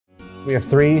We have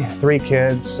three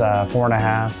kids,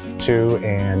 4.5, 2,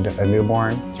 and a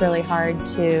newborn. It's really hard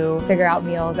to figure out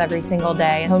meals every single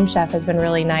day. Home Chef has been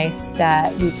really nice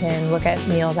that we can look at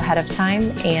meals ahead of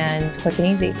time and quick and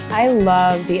easy. I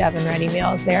love the oven-ready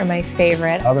meals. They are my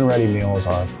favorite. Oven-ready meals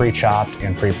are pre-chopped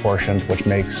and pre-portioned, which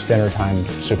makes dinner time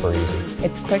super easy.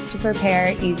 It's quick to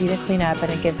prepare, easy to clean up,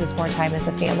 and it gives us more time as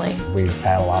a family. We've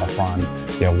had a lot of fun,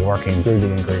 working through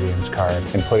the ingredients card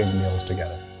and putting the meals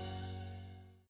together.